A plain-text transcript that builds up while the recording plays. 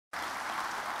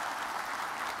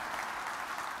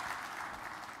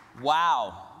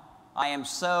Wow. I am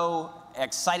so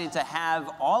excited to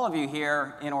have all of you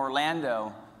here in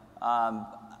Orlando.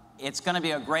 It's going to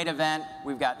be a great event.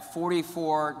 We've got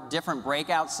 44 different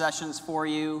breakout sessions for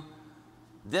you.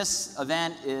 This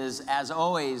event is, as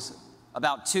always,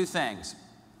 about two things.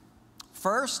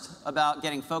 First, about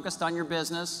getting focused on your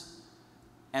business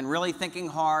and really thinking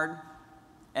hard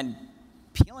and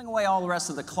peeling away all the rest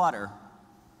of the clutter.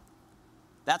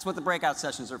 That's what the breakout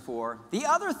sessions are for. The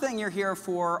other thing you're here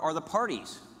for are the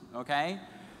parties, okay?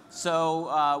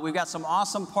 So we've got some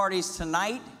awesome parties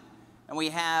tonight, and we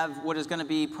have what is going to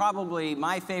be probably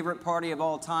my favorite party of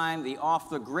all time, the Off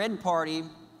the Grid party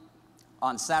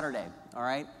on Saturday, all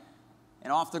right?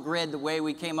 And Off the Grid, the way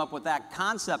we came up with that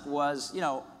concept was, you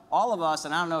know, all of us,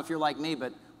 and I don't know if you're like me,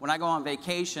 but when I go on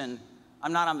vacation,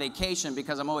 I'm not on vacation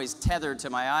because I'm always tethered to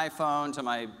my iPhone, to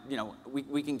my, you know,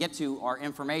 we can get to our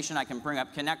information. I can bring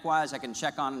up ConnectWise. I can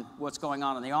check on what's going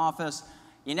on in the office.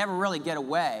 You never really get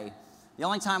away. The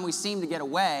only time we seem to get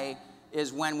away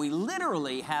is when we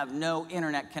literally have no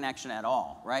internet connection at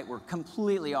all, right? We're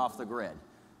completely off the grid.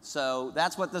 So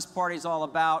that's what this party's all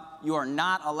about. You are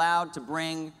not allowed to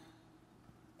bring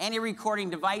any recording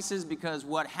devices because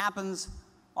what happens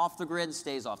off the grid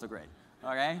stays off the grid,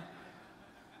 okay?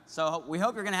 So we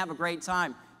hope you're going to have a great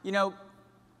time. You know,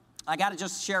 I got to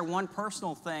just share one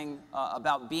personal thing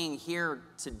about being here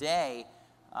today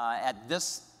at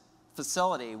this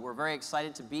facility. We're very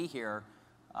excited to be here.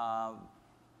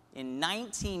 In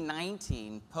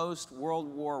 1919,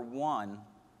 post-World War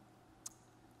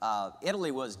I,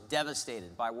 Italy was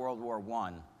devastated by World War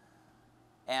I.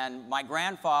 And my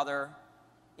grandfather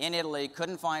in Italy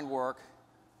couldn't find work.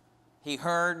 He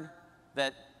heard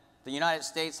that the United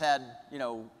States had, you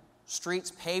know,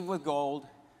 streets paved with gold,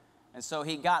 and so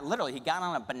he got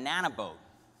on a banana boat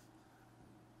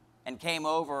and came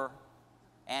over,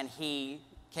 and he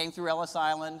came through Ellis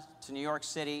Island to New York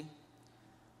City,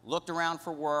 looked around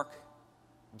for work.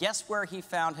 Guess where he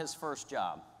found his first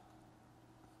job?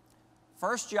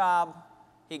 First job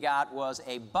he got was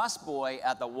a busboy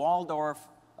at the Waldorf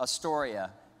Astoria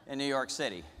in New York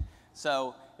City.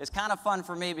 So it's kind of fun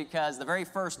for me because the very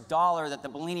first dollar that the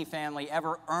Bellini family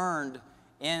ever earned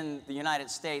in the United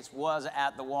States was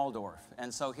at the Waldorf.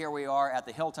 And so here we are at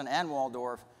the Hilton and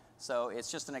Waldorf. So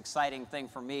it's just an exciting thing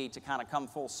for me to kind of come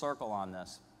full circle on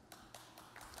this.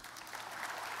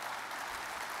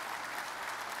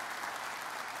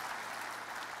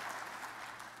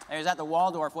 He was at the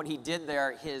Waldorf. What he did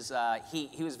there,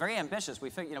 he was very ambitious.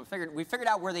 We figured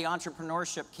out where the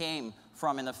entrepreneurship came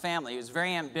from in the family. He was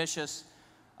very ambitious.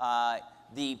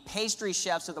 The pastry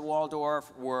chefs at the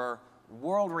Waldorf were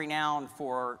world-renowned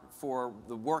for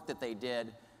the work that they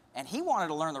did, and he wanted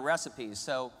to learn the recipes,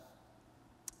 so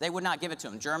they would not give it to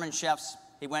him. German chefs,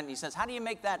 he went and he says, "How do you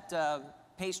make that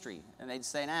pastry?" And they'd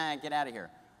say, "Nah, get out of here."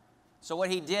 So what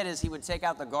he did is he would take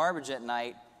out the garbage at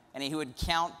night, and he would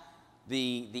count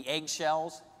the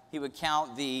eggshells, he would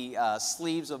count the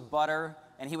sleeves of butter,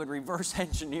 and he would reverse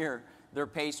engineer their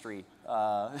pastry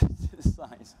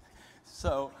size.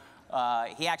 So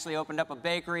he actually opened up a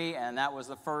bakery, and that was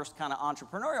the first kind of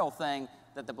entrepreneurial thing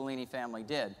that the Bellini family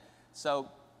did. So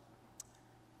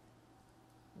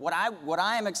what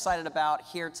I am excited about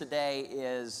here today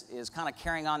is kind of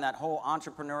carrying on that whole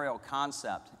entrepreneurial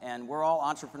concept. And we're all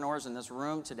entrepreneurs in this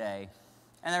room today.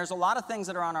 And there's a lot of things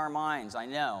that are on our minds, I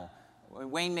know.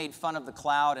 Wayne made fun of the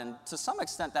cloud, and to some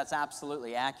extent that's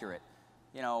absolutely accurate.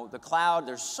 You know, the cloud,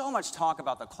 there's so much talk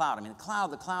about the cloud. I mean, the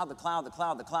cloud, the cloud, the cloud, the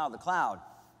cloud, the cloud, the cloud.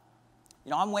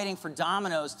 You know, I'm waiting for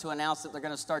Domino's to announce that they're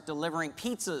going to start delivering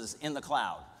pizzas in the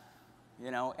cloud.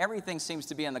 You know, everything seems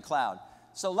to be in the cloud.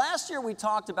 So last year we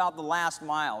talked about the last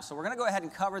mile. So we're going to go ahead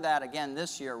and cover that again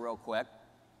this year real quick.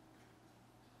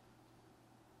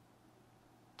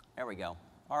 There we go.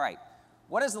 All right.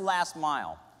 What is the last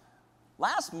mile?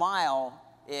 Last mile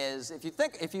is, if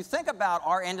you think about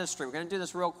our industry, we're going to do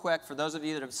this real quick. For those of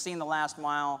you that have seen the last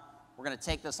mile, we're going to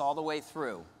take this all the way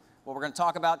through. What we're going to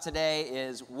talk about today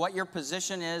is what your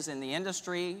position is in the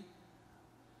industry,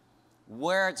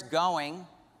 where it's going,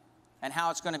 and how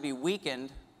it's going to be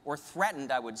weakened or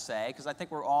threatened, I would say, because I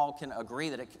think we all can agree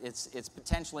that it's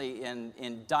potentially in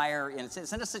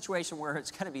it's in a situation where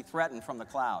it's going to be threatened from the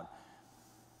cloud.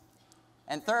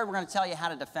 And third, we're going to tell you how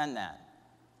to defend that.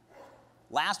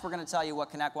 Last, we're going to tell you what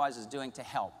ConnectWise is doing to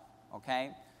help,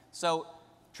 okay? So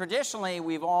traditionally,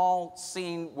 we've all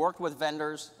worked with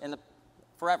vendors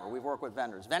forever. We've worked with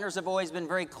vendors. Vendors have always been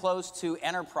very close to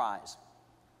enterprise,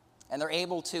 and they're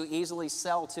able to easily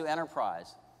sell to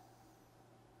enterprise.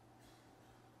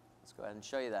 Let's go ahead and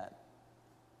show you that.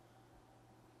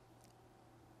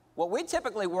 What we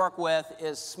typically work with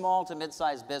is small to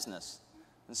mid-sized business.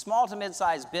 And small to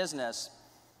mid-sized business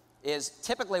is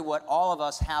typically what all of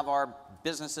us have our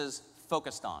businesses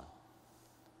focused on.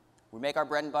 We make our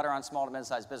bread and butter on small to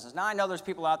mid-sized business. Now, I know there's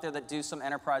people out there that do some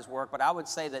enterprise work, but I would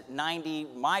say that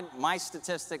my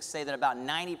statistics say that about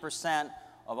 90%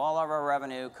 of all of our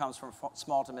revenue comes from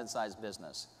small to mid-sized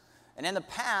business. And in the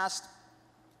past,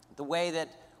 the way that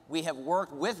we have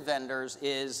worked with vendors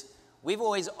is we've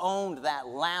always owned that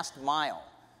last mile,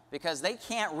 because they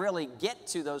can't really get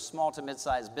to those small to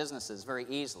mid-sized businesses very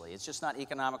easily. It's just not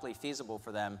economically feasible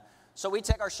for them. So we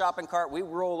take our shopping cart, we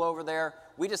roll over there,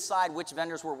 we decide which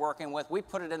vendors we're working with, we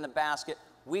put it in the basket,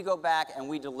 we go back and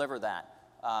we deliver that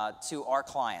to our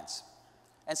clients.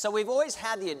 And so we've always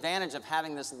had the advantage of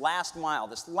having this last mile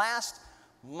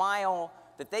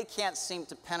that they can't seem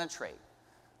to penetrate.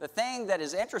 The thing that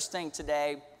is interesting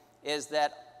today is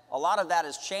that a lot of that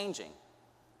is changing.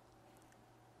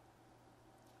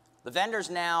 The vendors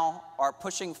now are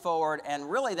pushing forward, and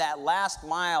really that last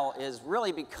mile is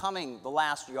really becoming the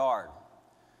last yard.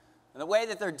 And the way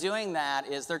that they're doing that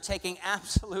is they're taking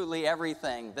absolutely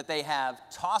everything that they have,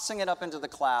 tossing it up into the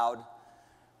cloud,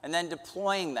 and then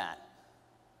deploying that.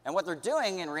 And what they're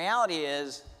doing in reality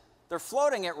is they're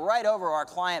floating it right over our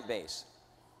client base.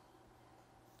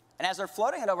 And as they're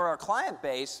floating it over our client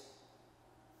base,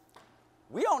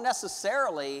 we don't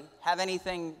necessarily have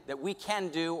anything that we can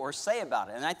do or say about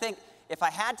it. And I think if I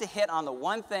had to hit on the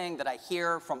one thing that I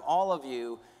hear from all of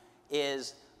you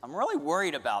is, I'm really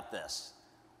worried about this.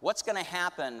 What's going to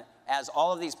happen as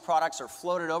all of these products are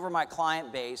floated over my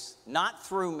client base, not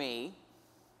through me,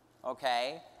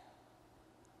 okay?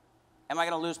 Am I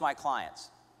going to lose my clients?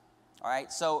 All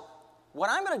right, so what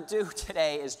I'm going to do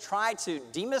today is try to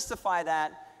demystify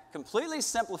that, completely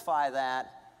simplify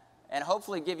that, and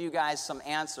hopefully give you guys some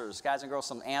answers, guys and girls,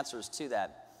 some answers to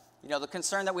that. You know, the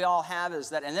concern that we all have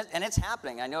is that, and it's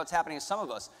happening, I know it's happening to some of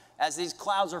us, as these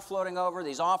clouds are floating over,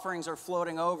 these offerings are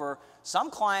floating over, some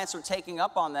clients are taking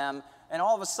up on them, and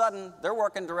all of a sudden, they're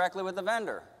working directly with the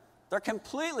vendor. They're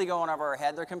completely going over our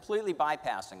head, they're completely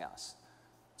bypassing us.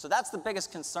 So that's the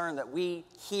biggest concern that we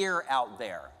hear out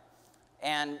there.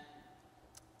 And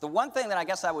the one thing that I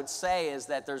guess I would say is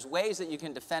that there's ways that you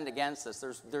can defend against this.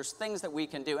 There's things that we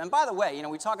can do. And by the way, you know,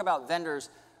 we talk about vendors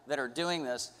that are doing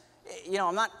this. You know,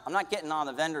 I'm not getting on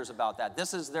the vendors about that.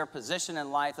 This is their position in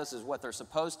life. This is what they're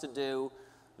supposed to do.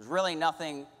 There's really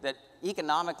nothing that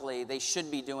economically they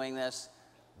should be doing this.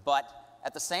 But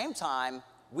at the same time,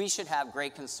 we should have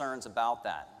great concerns about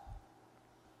that.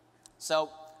 So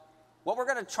what we're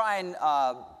going to try and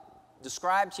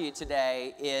describe to you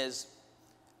today is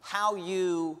how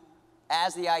you,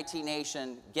 as the IT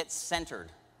nation, get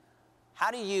centered.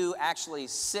 How do you actually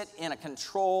sit in a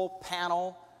control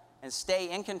panel and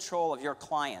stay in control of your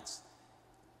clients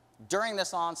during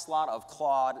this onslaught of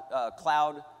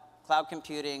cloud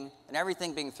computing and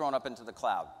everything being thrown up into the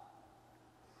cloud?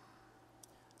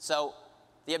 So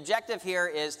the objective here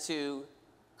is to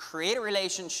create a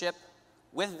relationship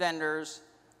with vendors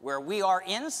where we are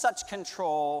in such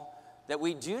control that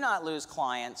we do not lose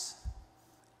clients,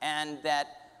 and that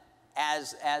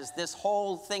as this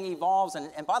whole thing evolves,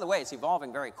 and by the way, it's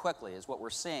evolving very quickly is what we're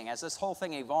seeing. As this whole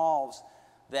thing evolves,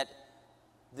 that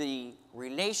the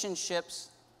relationships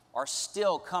are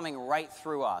still coming right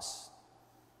through us,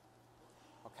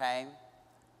 okay?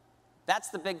 That's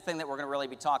the big thing that we're going to really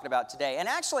be talking about today. And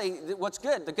actually, what's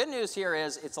good, the good news here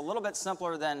is it's a little bit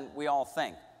simpler than we all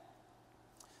think.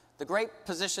 The great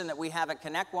position that we have at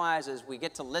ConnectWise is we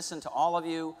get to listen to all of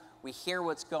you, we hear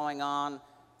what's going on,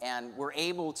 and we're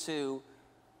able to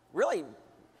really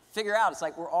figure out, it's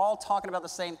like we're all talking about the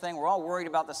same thing, we're all worried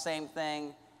about the same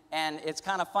thing, and it's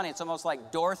kind of funny, it's almost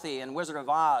like Dorothy and Wizard of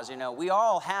Oz, you know, we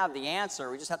all have the answer,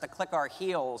 we just have to click our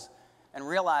heels and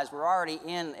realize we're already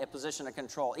in a position of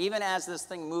control, even as this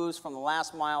thing moves from the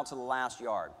last mile to the last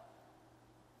yard.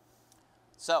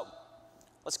 So,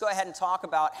 let's go ahead and talk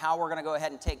about how we're going to go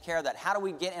ahead and take care of that. How do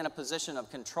we get in a position of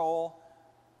control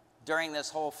during this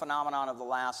whole phenomenon of the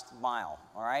last mile,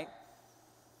 all right?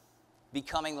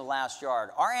 Becoming the last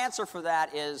yard. Our answer for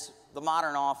that is the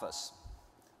modern office.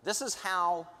 This is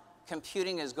how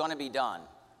computing is going to be done.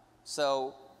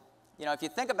 So, you know, if you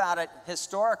think about it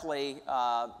historically,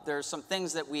 there's some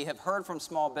things that we have heard from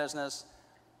small business,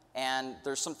 and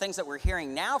there's some things that we're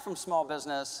hearing now from small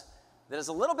business that is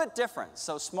a little bit different.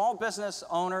 So small business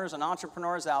owners and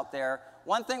entrepreneurs out there,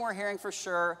 one thing we're hearing for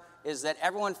sure is that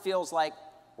everyone feels like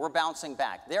we're bouncing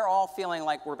back. They're all feeling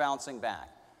like we're bouncing back.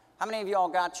 How many of you all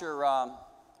got your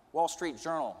Wall Street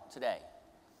Journal today?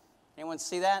 Anyone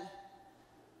see that?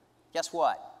 Guess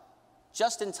what?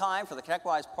 Just in time for the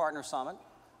ConnectWise Partner Summit,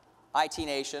 IT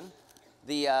Nation,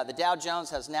 The Dow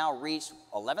Jones has now reached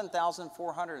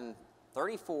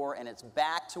 11,434, and it's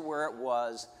back to where it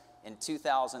was in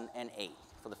 2008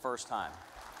 for the first time.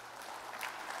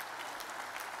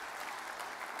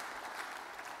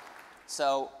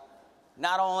 So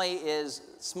not only is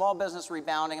small business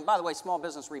rebounding, and by the way, small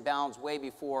business rebounds way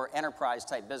before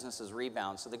enterprise-type businesses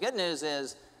rebound. So the good news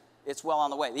is it's well on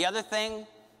the way. The other thing,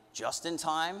 just in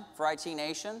time for IT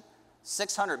Nation,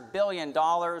 $600 billion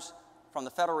from the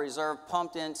Federal Reserve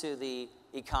pumped into the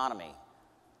economy.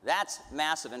 That's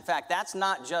massive. In fact, that's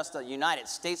not just a United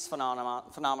States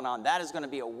phenomenon. That is going to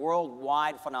be a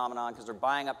worldwide phenomenon because they're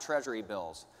buying up treasury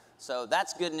bills. So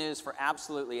that's good news for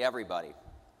absolutely everybody.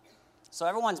 So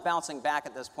everyone's bouncing back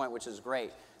at this point, which is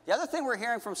great. The other thing we're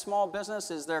hearing from small business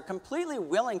is they're completely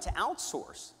willing to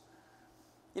outsource.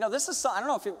 You know, this is, I don't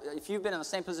know if you've been in the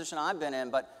same position I've been in,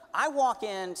 but I walk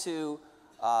into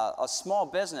a small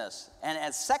business, and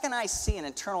as second I see an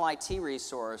internal IT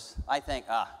resource, I think,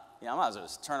 I might as well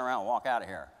just turn around and walk out of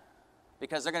here.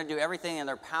 Because they're going to do everything in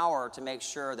their power to make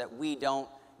sure that we don't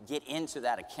get into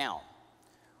that account.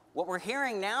 What we're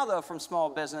hearing now, though, from small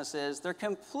businesses, they're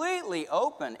completely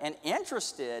open and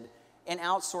interested in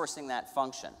outsourcing that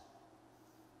function.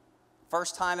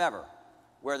 First time ever,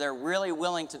 where they're really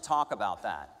willing to talk about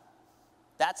that.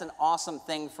 That's an awesome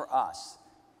thing for us.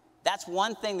 That's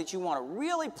one thing that you want to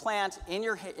really plant in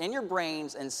your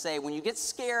brains and say, when you get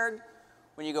scared,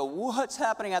 when you go, what's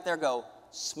happening out there, go,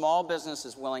 small business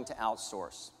is willing to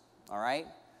outsource, all right?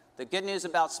 The good news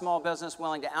about small business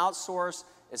willing to outsource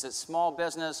is that small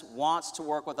business wants to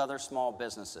work with other small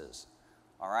businesses,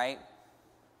 all right?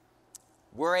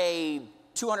 We're a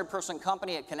 200-person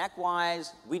company at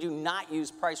ConnectWise. We do not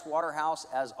use Price Waterhouse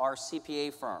as our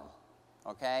CPA firm,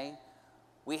 okay?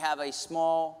 We have a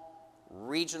small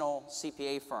regional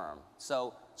CPA firm.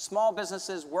 So small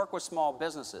businesses work with small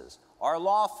businesses. Our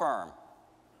law firm,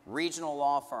 regional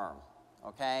law firm,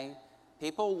 okay?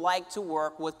 People like to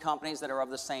work with companies that are of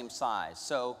the same size.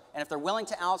 So, and if they're willing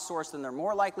to outsource, then they're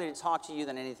more likely to talk to you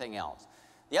than anything else.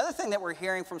 The other thing that we're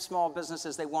hearing from small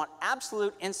businesses, they want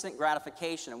absolute instant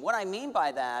gratification. And what I mean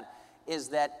by that is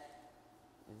that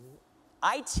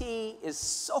IT is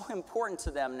so important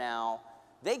to them now,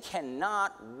 they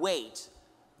cannot wait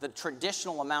the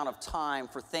traditional amount of time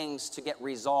for things to get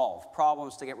resolved,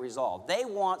 problems to get resolved. They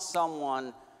want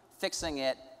someone fixing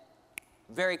it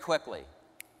very quickly.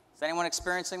 Is anyone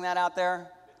experiencing that out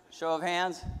there? Show of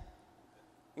hands.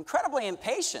 Incredibly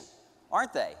impatient,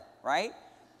 aren't they, right?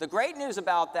 The great news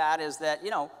about that is that, you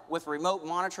know, with remote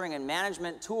monitoring and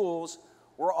management tools,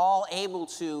 we're all able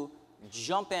to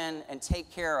jump in and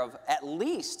take care of at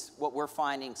least what we're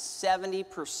finding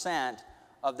 70%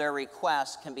 of their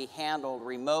requests can be handled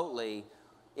remotely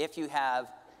if you have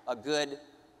a good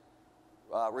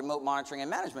remote monitoring and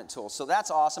management tool. So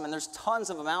that's awesome, and there's tons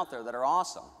of them out there that are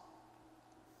awesome.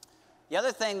 The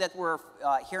other thing that we're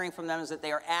hearing from them is that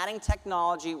they are adding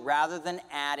technology rather than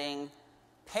adding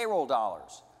payroll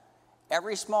dollars.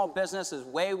 Every small business is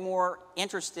way more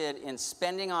interested in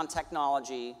spending on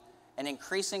technology and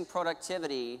increasing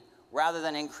productivity rather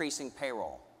than increasing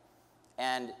payroll.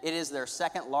 And it is their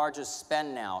second largest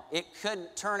spend now. It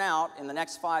could turn out in the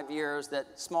next 5 years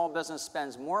that small business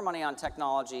spends more money on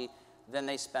technology than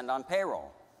they spend on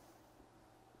payroll.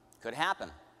 Could happen,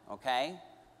 okay?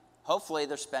 Hopefully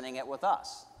they're spending it with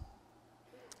us.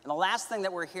 And the last thing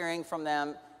that we're hearing from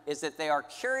them is that they are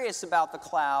curious about the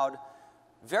cloud.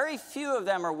 Very few of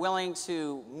them are willing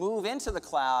to move into the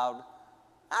cloud.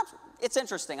 It's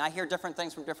interesting. I hear different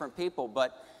things from different people,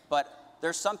 but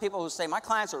there's some people who say, my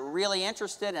clients are really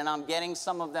interested, and I'm getting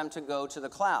some of them to go to the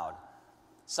cloud.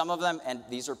 Some of them, and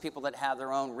these are people that have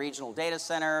their own regional data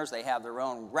centers, they have their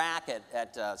own rack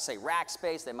at say,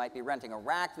 Rackspace. They might be renting a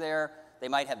rack there. They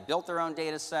might have built their own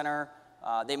data center.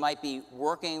 They might be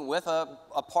working with a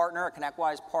partner, a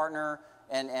ConnectWise partner,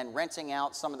 and renting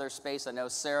out some of their space. I know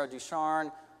Sarah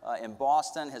Ducharn in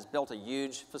Boston has built a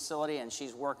huge facility, and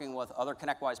she's working with other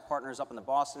ConnectWise partners up in the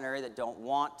Boston area that don't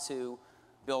want to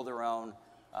build their own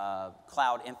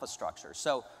cloud infrastructure.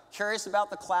 So curious about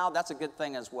the cloud, that's a good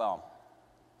thing as well.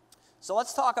 So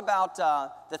let's talk about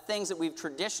the things that we've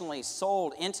traditionally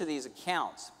sold into these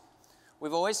accounts.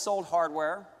 We've always sold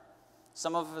hardware.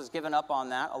 Some of us have given up on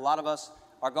that. A lot of us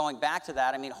are going back to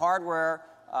that. I mean, hardware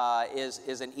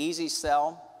is an easy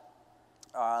sell.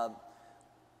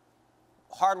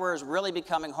 Hardware is really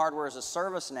becoming hardware as a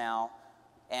service now,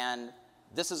 and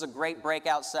this is a great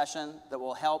breakout session that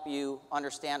will help you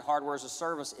understand hardware as a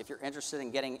service if you're interested in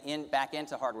getting back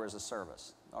into hardware as a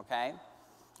service, okay?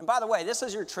 And by the way, this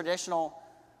is your traditional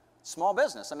small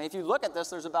business. I mean, if you look at this,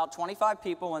 there's about 25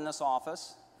 people in this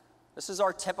office. This is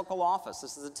our typical office.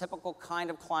 This is the typical kind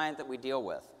of client that we deal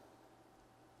with.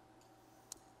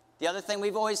 The other thing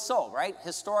we've always sold, right?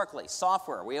 Historically,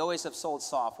 software. We always have sold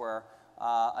software.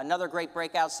 Another great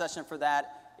breakout session for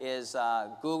that is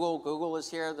Google. Google is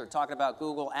here. They're talking about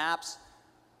Google Apps.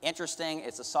 Interesting.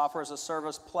 It's a software as a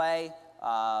service play.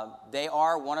 They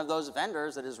are one of those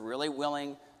vendors that is really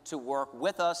willing to work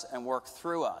with us and work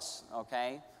through us,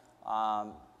 okay?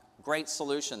 Great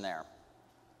solution there.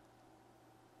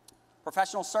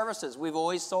 Professional services. We've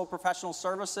always sold professional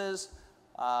services.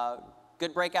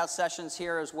 Good breakout sessions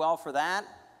here as well for that.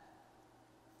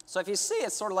 So if you see,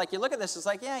 it's sort of like you look at this, it's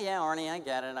like, yeah, Arnie, I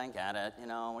get it. You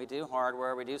know, we do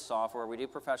hardware, we do software, we do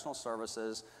professional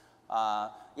services.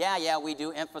 Yeah, we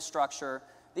do infrastructure.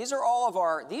 These are all of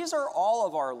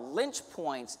our lynch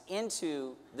points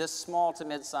into this small to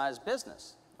mid-sized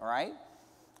business, all right?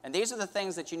 And these are the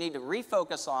things that you need to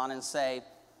refocus on and say,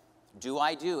 do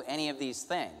I do any of these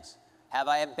things? Have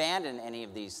I abandoned any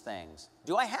of these things?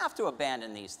 Do I have to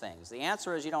abandon these things? The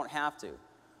answer is you don't have to.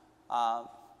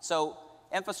 So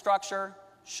infrastructure,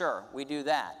 sure, we do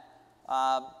that.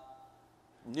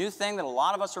 New thing that a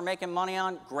lot of us are making money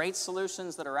on, great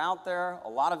solutions that are out there. A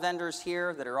lot of vendors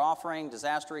here that are offering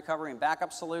disaster recovery and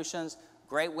backup solutions.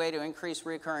 Great way to increase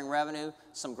recurring revenue.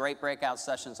 Some great breakout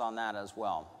sessions on that as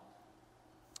well.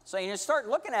 So you start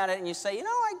looking at it and you say, you know,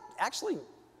 I actually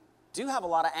do have a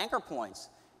lot of anchor points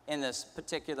in this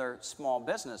particular small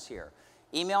business here.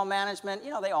 Email management, you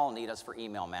know, they all need us for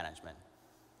email management.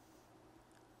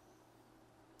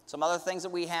 Some other things that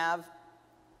we have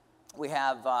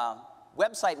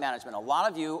website management. A lot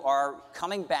of you are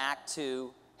coming back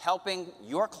to helping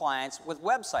your clients with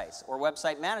websites or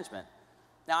website management.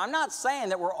 Now, I'm not saying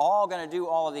that we're all going to do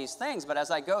all of these things, but as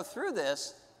I go through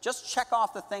this, just check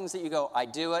off the things that you go, I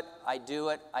do it,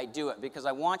 because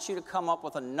I want you to come up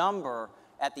with a number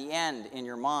at the end in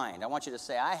your mind. I want you to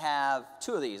say, I have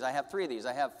 2 of these, I have 3 of these,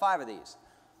 I have 5 of these.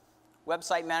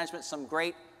 Website management, some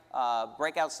great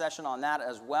breakout session on that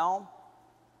as well.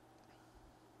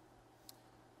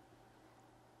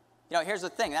 You know, here's the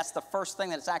thing. That's the first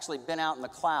thing that's actually been out in the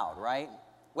cloud, right?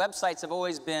 Websites have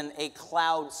always been a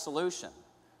cloud solution.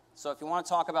 So if you want to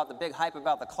talk about the big hype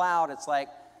about the cloud, it's like,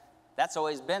 that's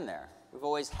always been there. We've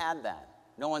always had that.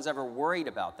 No one's ever worried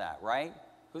about that, right?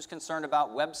 Who's concerned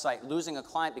about losing a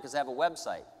client because they have a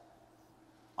website?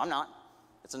 I'm not.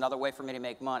 It's another way for me to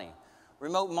make money.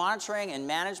 Remote monitoring and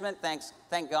management,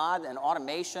 thank God, and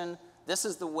automation. This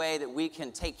is the way that we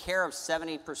can take care of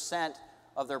 70%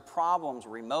 of their problems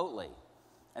remotely.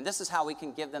 And this is how we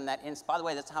can give them that, by the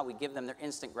way, that's how we give them their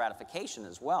instant gratification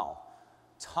as well.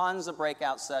 Tons of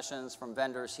breakout sessions from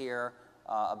vendors here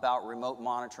about remote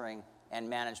monitoring and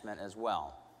management as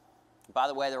well. By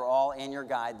the way, they're all in your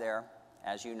guide there,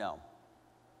 as you know.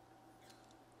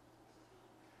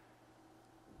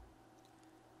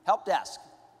 Help desk,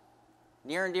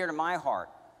 near and dear to my heart.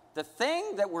 The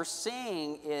thing that we're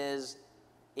seeing is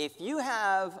if you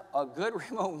have a good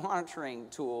remote monitoring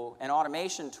tool, an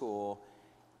automation tool,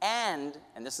 and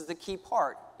this is the key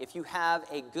part, if you have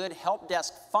a good help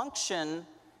desk function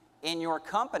in your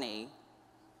company,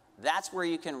 that's where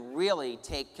you can really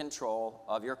take control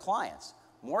of your clients,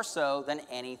 more so than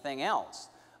anything else.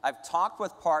 I've talked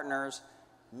with partners,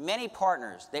 many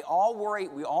partners, we all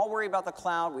worry about the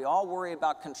cloud, we all worry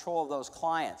about control of those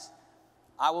clients.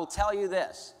 I will tell you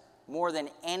this, more than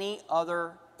any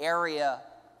other area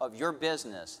of your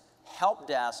business, help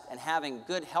desk and having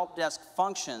good help desk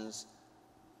functions,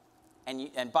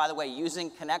 and by the way, using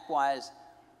ConnectWise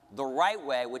the right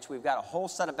way, which we've got a whole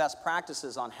set of best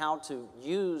practices on how to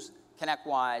use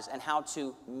ConnectWise and how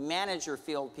to manage your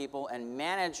field people and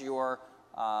manage your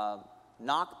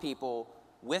NOC people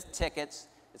with tickets.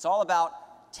 It's all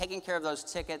about taking care of those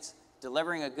tickets,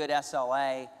 delivering a good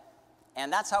SLA,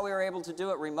 and that's how we were able to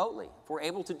do it remotely. If we're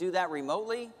able to do that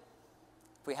remotely,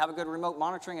 if we have a good remote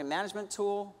monitoring and management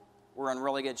tool, we're in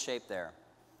really good shape there.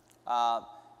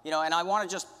 You know, and I want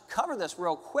to just cover this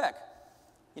real quick.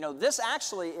 You know, this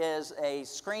actually is a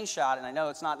screenshot, and I know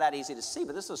it's not that easy to see,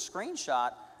 but this is a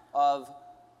screenshot of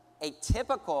a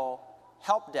typical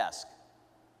help desk,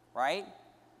 right?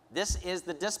 This is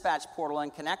the dispatch portal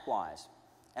in ConnectWise.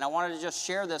 And I wanted to just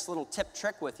share this little tip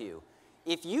trick with you.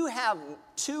 If you have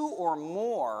 2 or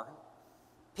more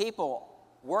people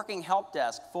working help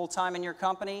desk full-time in your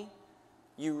company,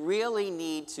 you really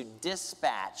need to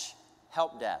dispatch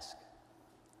help desk,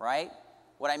 right?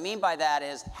 What I mean by that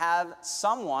is have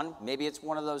someone, maybe it's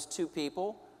one of those 2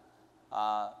 people,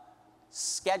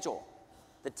 schedule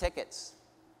the tickets.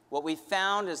 What we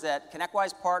found is that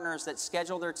ConnectWise partners that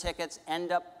schedule their tickets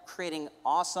end up creating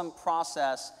awesome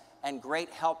process and great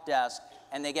help desk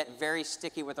and they get very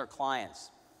sticky with their clients.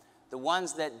 The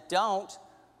ones that don't,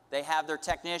 they have their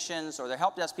technicians or their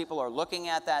help desk people are looking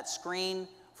at that screen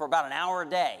for about an hour a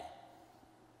day,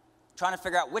 trying to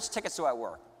figure out which tickets do I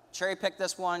work. Cherry pick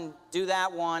this one, do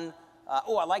that one.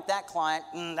 Oh, I like that client.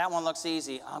 That one looks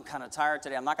easy. I'm kind of tired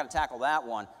today. I'm not going to tackle that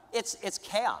one. It's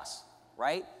chaos,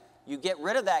 right? You get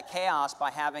rid of that chaos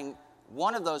by having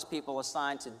one of those people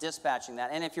assigned to dispatching that.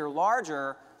 And if you're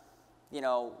larger, you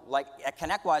know, like at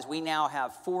ConnectWise, we now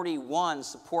have 41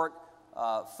 support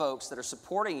folks that are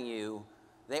supporting you.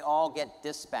 They all get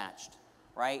dispatched,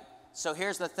 right? So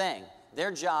here's the thing.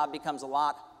 Their job becomes a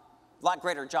lot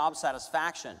greater job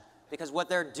satisfaction, because what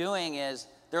they're doing is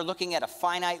they're looking at a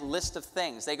finite list of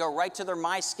things. They go right to their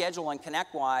My Schedule in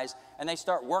ConnectWise, and they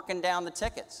start working down the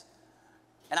tickets.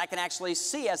 And I can actually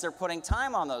see as they're putting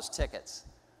time on those tickets,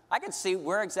 I can see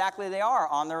where exactly they are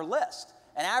on their list.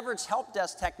 An average help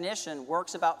desk technician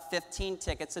works about 15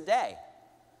 tickets a day.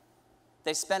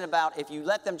 They spend about, if you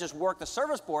let them just work the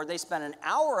service board, they spend an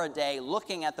hour a day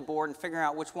looking at the board and figuring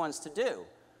out which ones to do.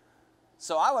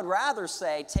 So I would rather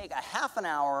say take a half an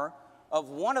hour of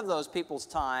one of those people's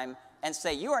time and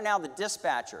say, you are now the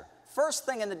dispatcher. First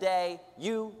thing in the day,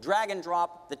 you drag and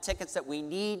drop the tickets that we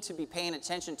need to be paying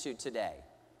attention to today,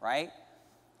 right?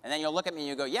 And then you'll look at me and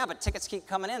you go, yeah, but tickets keep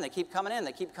coming in, they keep coming in,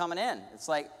 they keep coming in. It's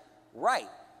like, right.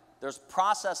 There's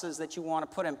processes that you want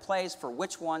to put in place for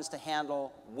which ones to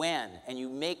handle when, and you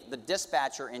make the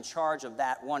dispatcher in charge of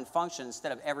that one function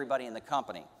instead of everybody in the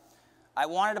company. I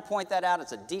wanted to point that out.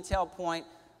 It's a detailed point,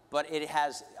 but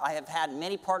I have had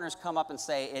many partners come up and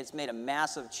say it's made a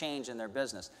massive change in their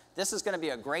business. This is going to be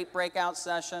a great breakout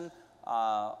session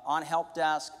on help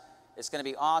desk. It's going to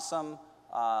be awesome.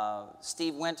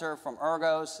 Steve Winter from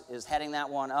Ergos is heading that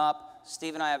one up.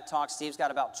 Steve and I have talked. Steve's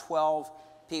got about 12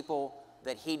 people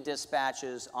that he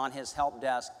dispatches on his help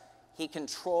desk. He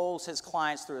controls his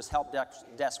clients through his help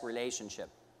desk relationship.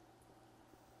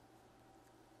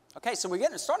 Okay, so we're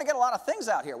starting to get a lot of things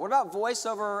out here. What about voice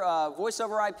over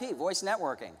IP, voice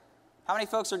networking? How many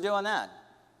folks are doing that?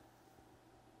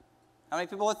 How many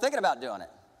people are thinking about doing it?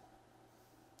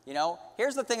 You know,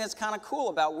 here's the thing that's kind of cool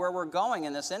about where we're going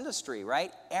in this industry,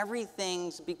 right?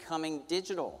 Everything's becoming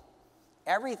digital.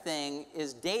 Everything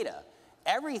is data.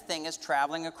 Everything is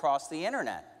traveling across the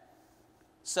internet.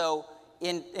 So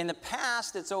in the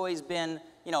past, it's always been,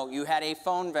 you know, you had a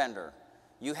phone vendor.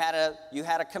 You had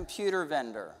a computer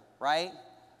vendor, right?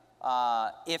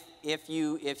 If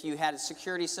you had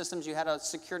security systems, you had a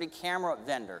security camera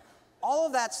vendor. All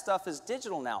of that stuff is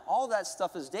digital now. All of that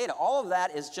stuff is data. All of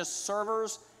that is just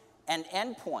servers and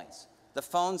endpoints. The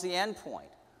phone's the endpoint.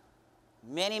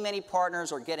 Many, many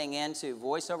partners are getting into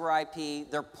voice over IP.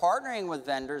 They're partnering with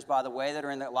vendors, by the way, that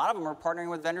are a lot of them are partnering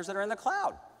with vendors that are in the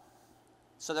cloud.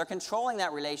 So they're controlling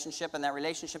that relationship, and that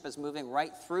relationship is moving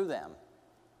right through them.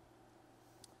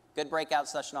 Good breakout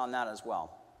session on that as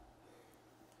well.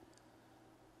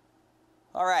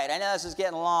 All right, I know this is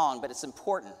getting long, but it's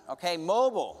important. Okay,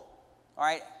 mobile. All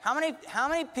right, how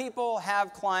many people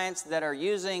have clients that are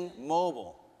using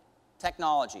mobile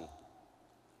technology?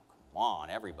 Come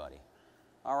on, everybody.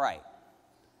 All right.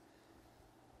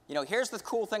 You know, here's the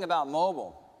cool thing about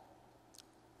mobile,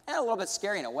 and a little bit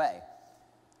scary in a way.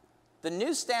 The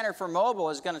new standard for mobile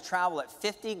is going to travel at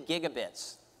 50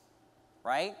 gigabits,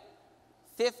 right?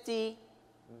 50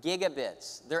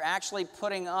 gigabits. They're actually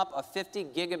putting up a 50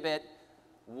 gigabit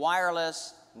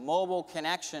wireless mobile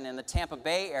connection in the Tampa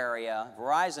Bay area.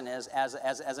 Verizon is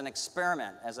as an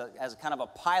experiment, as kind of a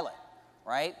pilot,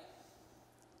 right?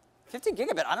 50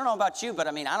 gigabit, I don't know about you, but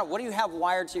I mean, what do you have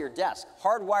wired to your desk?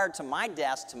 Hardwired to my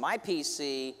desk, to my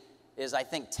PC, is I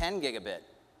think 10 gigabit,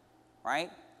 right?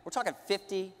 We're talking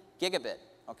 50 gigabit,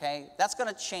 okay? That's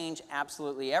going to change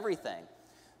absolutely everything.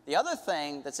 The other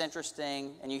thing that's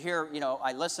interesting, and you hear, you know,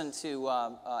 I listened to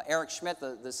Eric Schmidt,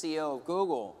 the CEO of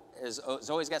Google, has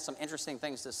always got some interesting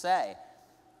things to say.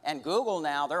 And Google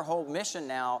now, their whole mission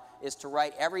now is to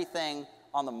write everything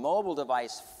on the mobile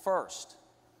device first.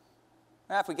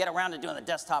 Now, if we get around to doing the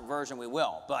desktop version, we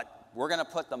will. But we're going to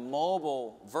put the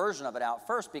mobile version of it out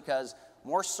first because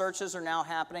more searches are now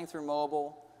happening through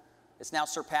mobile. It's now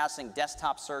surpassing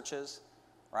desktop searches,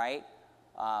 right?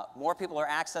 More people are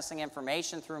accessing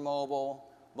information through mobile.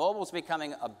 Mobile's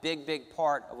becoming a big, big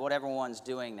part of what everyone's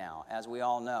doing now, as we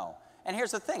all know. And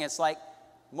here's the thing. It's like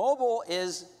mobile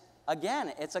is,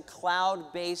 again, it's a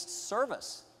cloud-based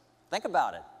service. Think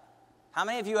about it. How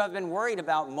many of you have been worried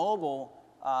about mobile?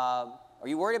 Are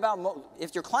you worried about,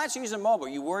 if your clients are using mobile, are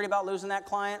you worried about losing that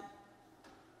client?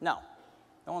 No.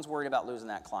 No one's worried about losing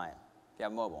that client if you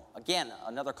have mobile. Again,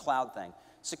 another cloud thing.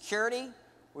 Security,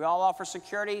 we all offer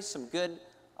security, some good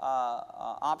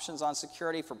options on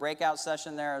security for breakout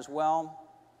session there as well.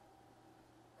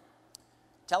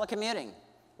 Telecommuting.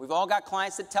 We've all got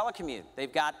clients that telecommute.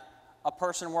 They've got a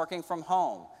person working from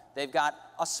home. They've got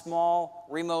a small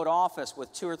remote office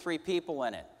with 2 or 3 people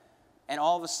in it. And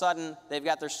all of a sudden, they've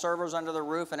got their servers under the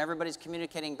roof and everybody's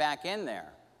communicating back in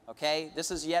there. Okay?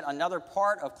 This is yet another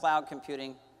part of cloud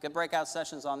computing. Good breakout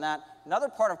sessions on that. Another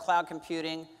part of cloud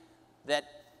computing that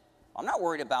I'm not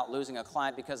worried about losing a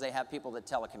client because they have people that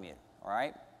telecommute. All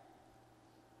right?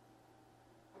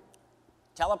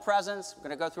 Telepresence, we're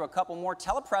going to go through a couple more.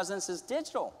 Telepresence is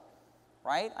digital,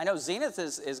 right? I know Zenith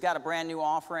has got a brand new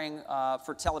offering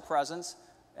for telepresence,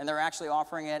 and they're actually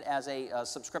offering it as a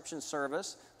subscription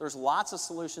service. There's lots of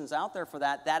solutions out there for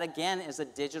that. That, again, is a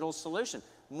digital solution.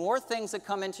 More things that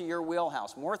come into your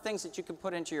wheelhouse, more things that you can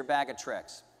put into your bag of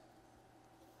tricks.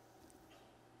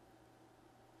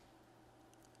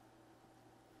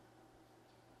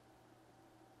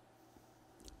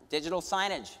 Digital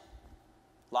signage.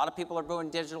 A lot of people are doing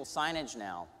digital signage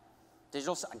now.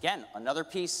 Again, another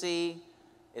PC.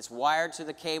 It's wired to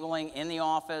the cabling in the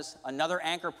office. Another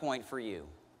anchor point for you.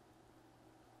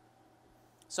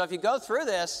 So if you go through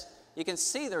this, you can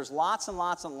see there's lots and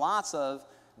lots and lots of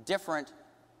different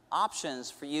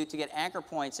options for you to get anchor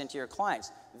points into your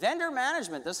clients. Vendor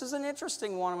management. This is an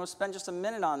interesting one. I'm going to spend just a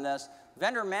minute on this.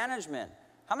 Vendor management.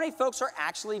 How many folks are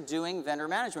actually doing vendor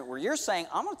management where you're saying,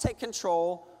 I'm going to take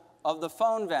control of the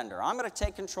phone vendor. I'm going to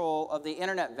take control of the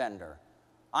internet vendor.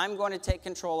 I'm going to take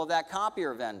control of that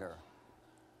copier vendor.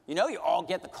 You know, you all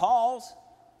get the calls.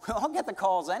 We all get the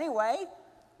calls anyway,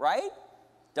 right?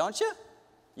 Don't you?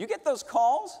 You get those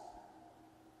calls,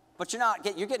 but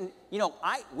you're getting, you know,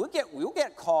 we'll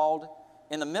get called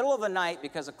in the middle of the night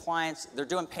because the clients, they're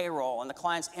doing payroll and the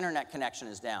client's internet connection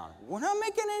is down. We're not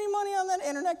making any money on that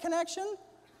internet connection,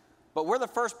 but we're the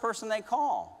first person they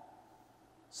call.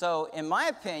 So in my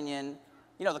opinion,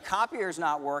 you know, the copier's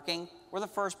not working. We're the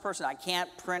first person. I can't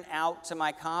print out to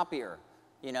my copier.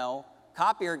 You know,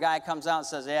 copier guy comes out and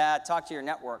says, yeah, talk to your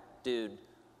network, dude.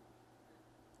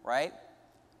 Right?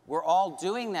 We're all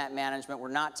doing that management.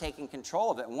 We're not taking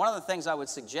control of it. And one of the things I would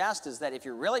suggest is that if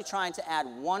you're really trying to add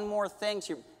one more thing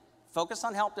to your focus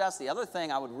on help desk, the other thing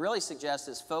I would really suggest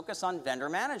is focus on vendor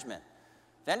management.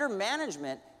 Vendor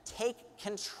management, take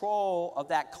control of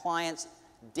that client's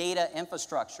data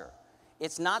infrastructure.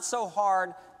 It's not so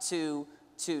hard to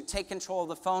take control of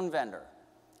the phone vendor.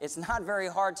 It's not very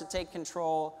hard to take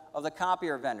control of the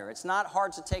copier vendor. It's not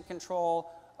hard to take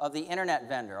control of the internet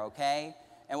vendor, okay?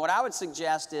 And what I would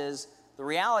suggest is, the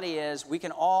reality is we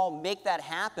can all make that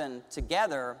happen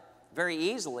together very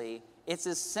easily. It's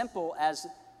as simple as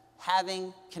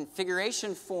having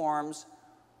configuration forms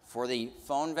for the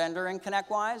phone vendor in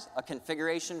ConnectWise, a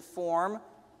configuration form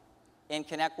in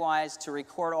ConnectWise to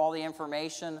record all the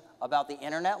information about the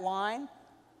internet line,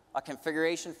 a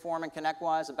configuration form in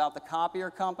ConnectWise about the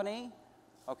copier company,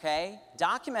 okay?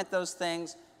 Document those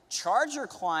things, charge your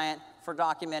client for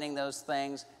documenting those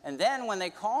things, and then when they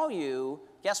call you,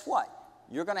 guess what?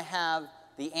 You're gonna have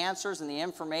the answers and the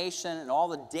information and all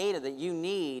the data that you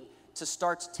need to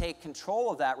start to take control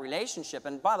of that relationship.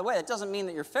 And by the way, that doesn't mean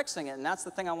that you're fixing it, and that's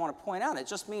the thing I want to point out. It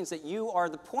just means that you are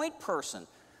the point person.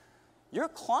 Your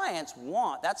clients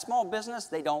want, that small business,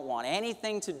 they don't want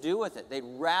anything to do with it. They'd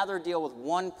rather deal with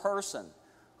one person.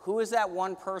 Who is that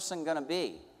one person going to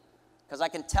be? Because I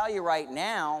can tell you right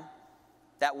now,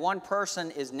 that one person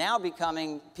is now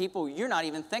becoming people you're not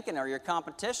even thinking are your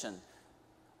competition.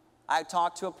 I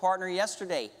talked to a partner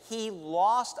yesterday. He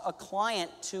lost a client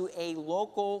to a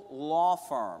local law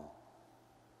firm.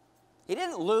 He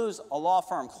didn't lose a law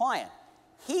firm client.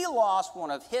 He lost one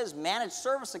of his managed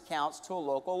service accounts to a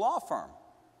local law firm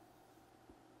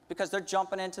because they're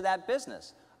jumping into that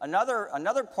business.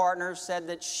 Another partner said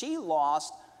that she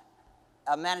lost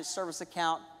a managed service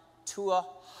account to a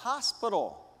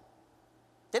hospital.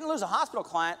 Didn't lose a hospital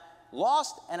client,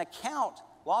 lost an account,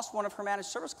 lost one of her managed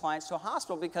service clients to a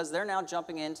hospital because they're now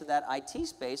jumping into that IT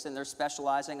space and they're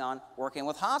specializing on working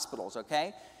with hospitals,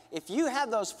 okay? If you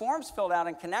have those forms filled out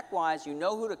in ConnectWise, you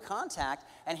know who to contact,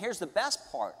 and here's the best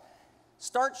part.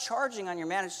 Start charging on your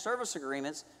managed service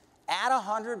agreements, add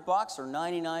 $100 or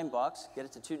 99 bucks, get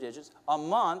it to 2 digits, a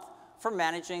month for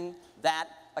managing that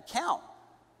account.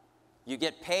 You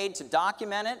get paid to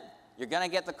document it, you're gonna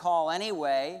get the call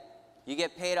anyway, you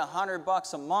get paid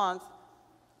 $100 a month,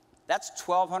 that's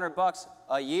 $1,200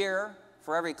 a year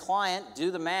for every client,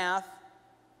 do the math,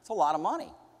 it's a lot of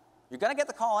money. You're gonna get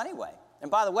the call anyway. And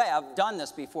by the way, I've done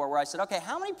this before where I said, okay,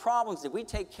 how many problems did we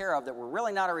take care of that were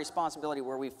really not our responsibility,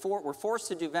 where we're forced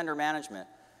to do vendor management?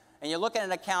 and you look at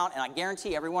an account, and I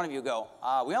guarantee every one of you go,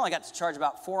 we only got to charge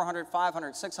about 400,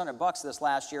 500, 600 bucks this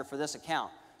last year for this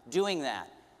account, doing that.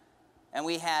 And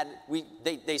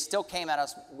they still came at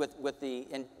us with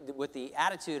the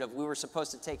attitude of we were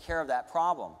supposed to take care of that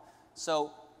problem.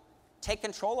 So take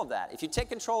control of that. If you take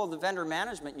control of the vendor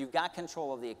management, you've got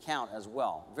control of the account as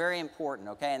well. Very important,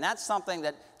 okay? And that's something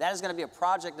that is going to be a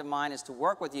project of mine, is to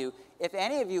work with you. If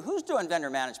any of you, who's doing vendor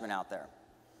management out there?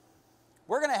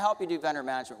 We're going to help you do vendor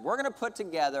management. We're going to put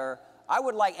together, I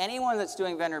would like anyone that's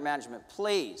doing vendor management,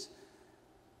 please,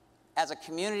 as a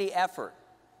community effort,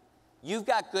 you've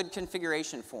got good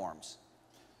configuration forms.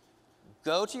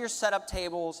 Go to your setup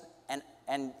tables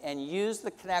and use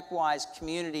the ConnectWise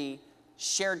community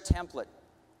shared template.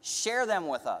 Share them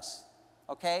with us,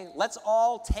 okay? Let's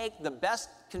all take the best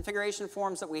configuration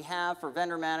forms that we have for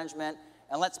vendor management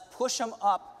and let's push them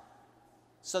up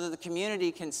so that the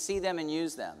community can see them and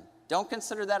use them. Don't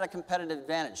consider that a competitive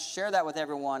advantage. Share that with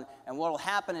everyone, and what will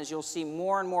happen is you'll see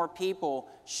more and more people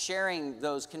sharing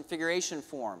those configuration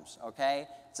forms, okay?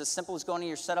 It's as simple as going to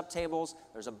your setup tables.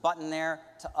 There's a button there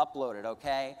to upload it,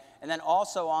 okay? And then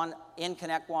also in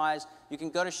ConnectWise, you can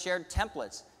go to shared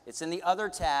templates. It's in the other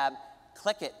tab.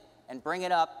 Click it and bring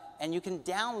it up, and you can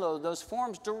download those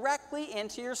forms directly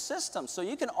into your system. So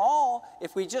you can all,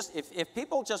 if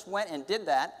people just went and did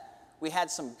that, we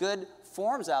had some good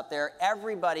forms out there,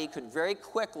 everybody could very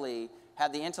quickly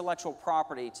have the intellectual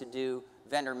property to do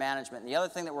vendor management. And the other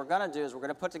thing that we're going to do is we're going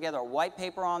to put together a white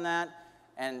paper on that,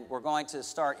 and we're going to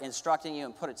start instructing you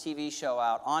and put a TV show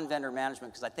out on vendor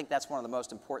management, because I think that's one of the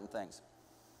most important things.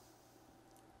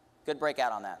 Good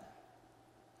breakout on that.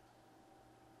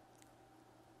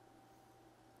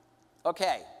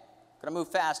 Okay, going to move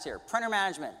fast here. Printer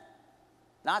management.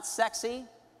 Not sexy.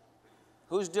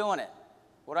 Who's doing it?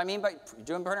 What do I mean by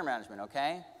doing printer management,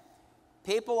 okay?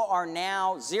 People are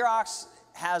now, Xerox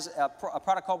has a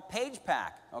product called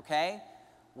PagePack, okay?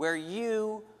 Where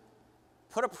you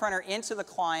put a printer into the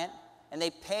client and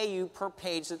they pay you per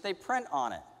page that they print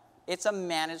on it. It's a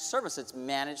managed service, it's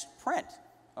managed print,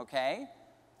 okay?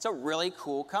 It's a really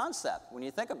cool concept when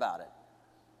you think about it.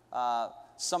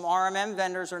 Some RMM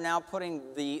vendors are now putting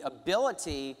the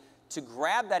ability to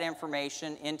grab that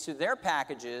information into their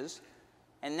packages,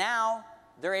 and now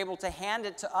they're able to hand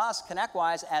it to us,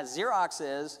 ConnectWise, as Xerox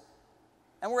is,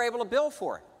 and we're able to bill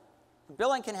for it.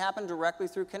 Billing can happen directly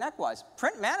through ConnectWise.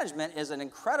 Print management is an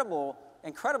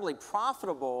incredibly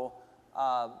profitable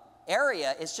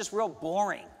area. It's just real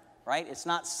boring, right? It's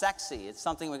not sexy. It's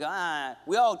something we go,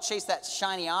 we all chase that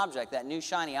shiny object, that new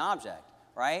shiny object,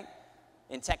 right?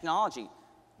 In technology.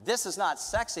 This is not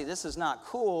sexy. This is not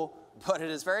cool, but it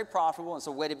is very profitable. It's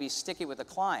a way to be sticky with the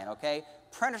client, okay?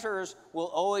 Printers will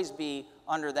always be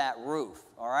under that roof,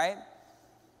 all right?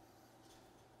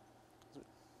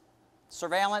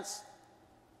 Surveillance,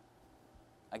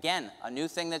 again, a new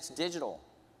thing that's digital.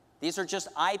 These are just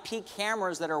IP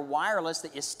cameras that are wireless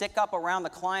that you stick up around the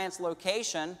client's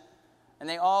location, and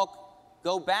they all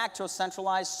go back to a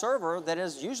centralized server that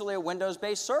is usually a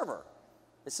Windows-based server.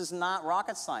 This is not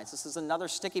rocket science. This is another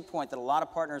sticky point that a lot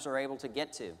of partners are able to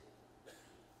get to.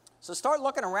 So start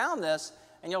looking around this,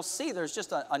 and you'll see there's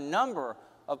just a number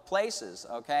of places,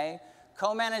 okay?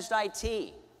 Co-managed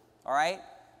IT, all right?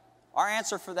 Our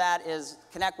answer for that is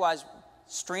ConnectWise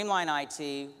Streamline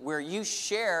IT, where you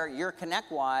share your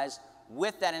ConnectWise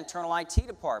with that internal IT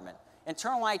department.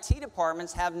 Internal IT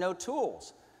departments have no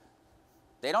tools.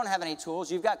 They don't have any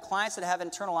tools. You've got clients that have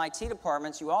internal IT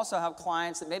departments. You also have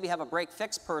clients that maybe have a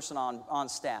break-fix person on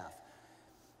staff.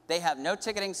 They have no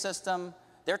ticketing system.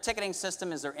 Their ticketing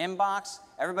system is their inbox.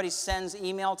 Everybody sends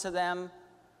email to them.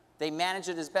 They manage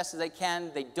it as best as they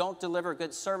can. They don't deliver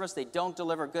good service. They don't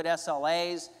deliver good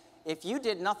SLAs. If you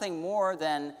did nothing more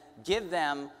than give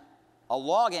them a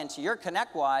login to your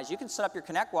ConnectWise, you can set up your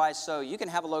ConnectWise so you can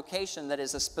have a location that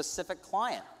is a specific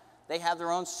client. They have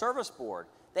their own service board.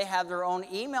 They have their own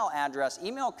email address,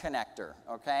 email connector,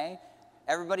 okay?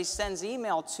 Everybody sends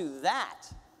email to that,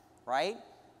 right?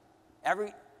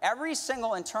 Every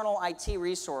single internal IT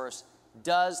resource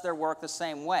does their work the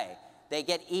same way. They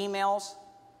get emails,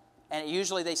 and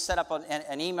usually they set up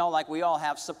an email like we all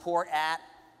have,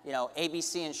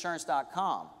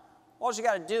 support@abcinsurance.com. All you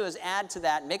got to do is add to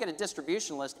that, make it a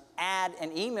distribution list, add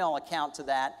an email account to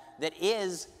that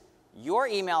is your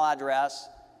email address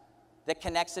that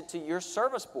connects it to your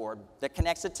service board, that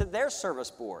connects it to their service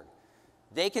board.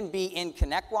 They can be in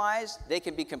ConnectWise. They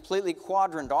can be completely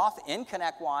quadrant off in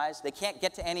ConnectWise. They can't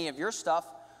get to any of your stuff,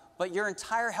 but your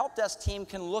entire help desk team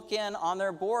can look in on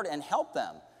their board and help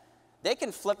them. They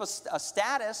can flip a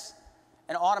status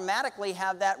and automatically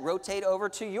have that rotate over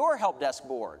to your help desk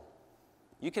board.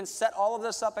 You can set all of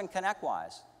this up in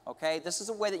ConnectWise, okay? This is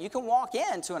a way that you can walk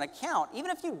into an account,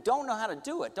 even if you don't know how to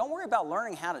do it. Don't worry about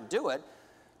learning how to do it.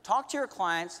 Talk to your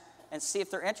clients and see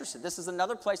if they're interested. This is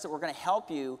another place that we're going to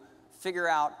help you figure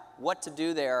out what to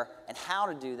do there and how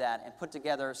to do that and put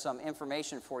together some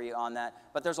information for you on that.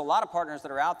 But there's a lot of partners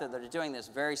that are out there that are doing this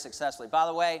very successfully. By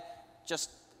the way, just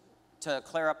to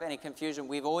clear up any confusion,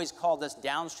 we've always called this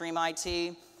downstream IT,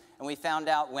 and we found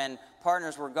out when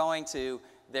partners were going to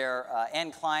their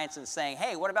end clients and saying,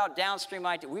 hey, what about downstream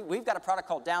IT? We've got a product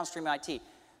called downstream IT.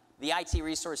 The IT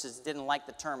resources didn't like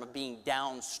the term of being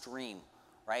downstream,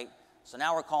 right? So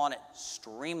now we're calling it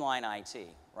streamline IT,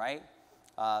 right?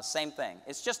 Same thing.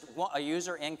 It's just a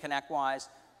user in ConnectWise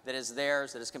that is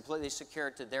theirs, that is completely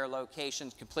secured to their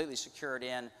location, completely secured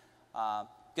in.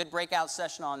 Good breakout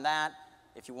session on that.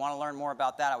 If you want to learn more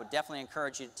about that, I would definitely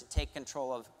encourage you to take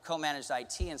control of co-managed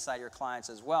IT inside your clients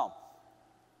as well.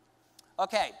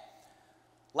 Okay,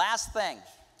 last thing,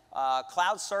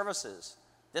 cloud services.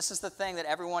 This is the thing that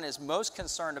everyone is most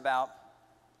concerned about.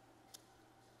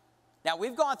 Now,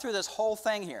 we've gone through this whole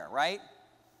thing here, right?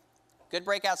 Good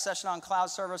breakout session on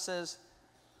cloud services.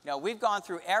 You know, we've gone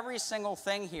through every single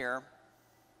thing here.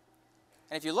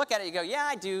 And if you look at it, you go, yeah,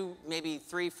 I do maybe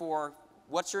 3, 4.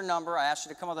 What's your number? I asked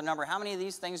you to come up with a number. How many of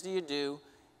these things do you do?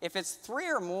 If it's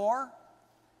 3 or more,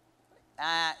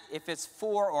 if it's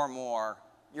 4 or more,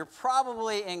 you're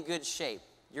probably in good shape.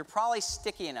 You're probably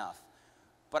sticky enough.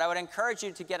 But I would encourage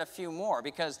you to get a few more,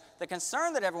 because the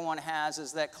concern that everyone has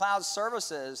is that cloud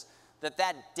services, that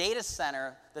data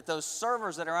center, that those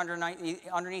servers that are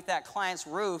underneath that client's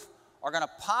roof are going to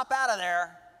pop out of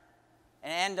there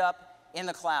and end up in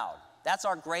the cloud. That's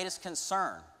our greatest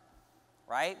concern,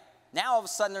 right? Now, all of a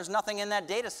sudden, there's nothing in that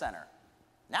data center.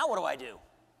 Now what do I do?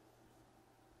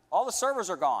 All the servers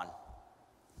are gone.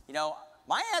 You know,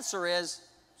 my answer is,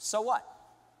 so what?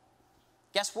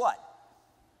 Guess what?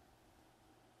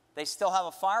 They still have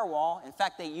a firewall. In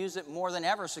fact, they use it more than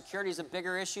ever. Security is a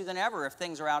bigger issue than ever if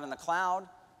things are out in the cloud,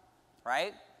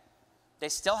 right? They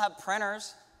still have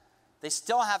printers. They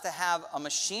still have to have a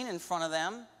machine in front of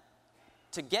them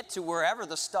to get to wherever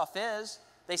the stuff is.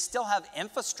 They still have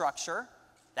infrastructure.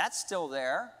 That's still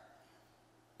there.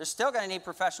 They're still going to need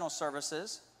professional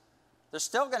services. They're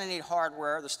still going to need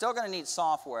hardware. They're still going to need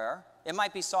software. It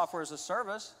might be software as a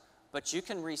service, but you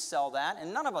can resell that.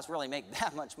 And none of us really make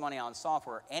that much money on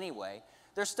software anyway.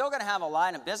 They're still going to have a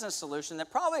line of business solution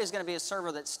that probably is going to be a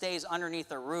server that stays underneath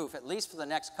their roof, at least for the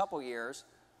next couple years.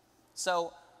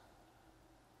 So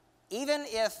even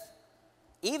if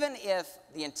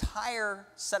the entire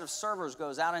set of servers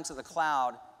goes out into the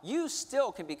cloud, you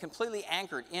still can be completely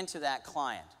anchored into that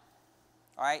client.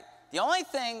 All right? The only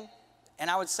thing,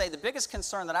 and I would say the biggest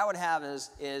concern that I would have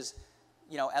is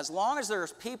you know, as long as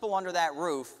there's people under that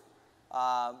roof,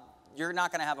 you're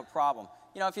not going to have a problem.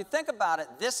 You know, if you think about it,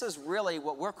 this is really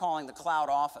what we're calling the cloud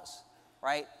office,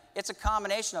 right? It's a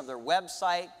combination of their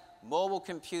website, mobile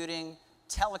computing,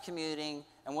 telecommuting,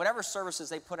 and whatever services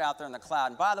they put out there in the cloud.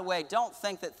 And by the way, don't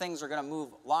think that things are going to move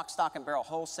lock, stock, and barrel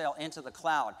wholesale into the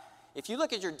cloud. If you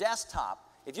look at your desktop,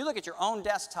 if you look at your own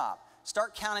desktop,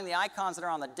 start counting the icons that are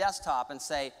on the desktop and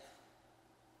say,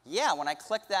 yeah, when I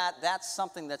click that, that's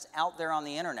something that's out there on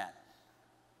the internet.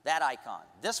 That icon.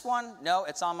 This one, no,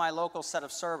 it's on my local set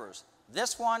of servers.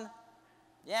 This one,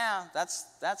 yeah, that's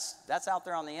out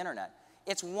there on the internet.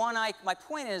 It's one icon. My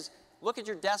point is, look at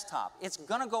your desktop. It's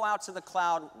going to go out to the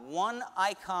cloud one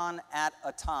icon at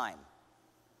a time.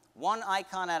 One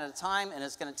icon at a time, and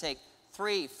it's going to take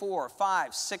 3, 4,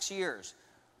 5, 6 years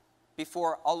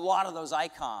before a lot of those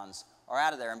icons are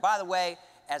out of there. And by the way,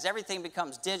 as everything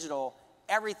becomes digital,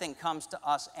 everything comes to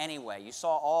us anyway. You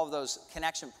saw all of those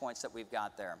connection points that we've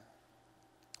got there.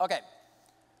 Okay,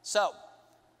 so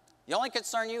the only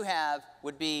concern you have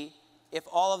would be if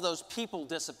all of those people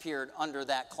disappeared under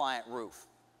that client roof,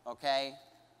 okay?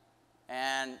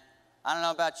 And I don't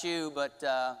know about you, but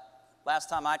last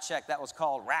time I checked, that was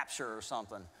called rapture or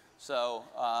something. So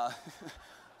I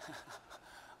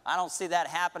don't see that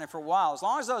happening for a while. As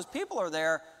long as those people are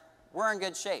there, we're in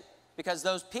good shape, because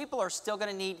those people are still going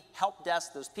to need help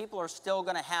desk. Those people are still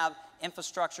going to have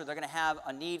infrastructure. They're going to have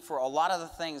a need for a lot of the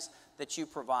things that you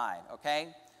provide, okay?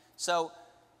 So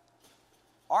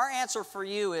our answer for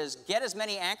you is get as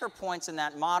many anchor points in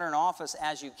that modern office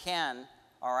as you can,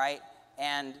 all right,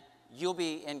 and you'll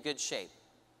be in good shape.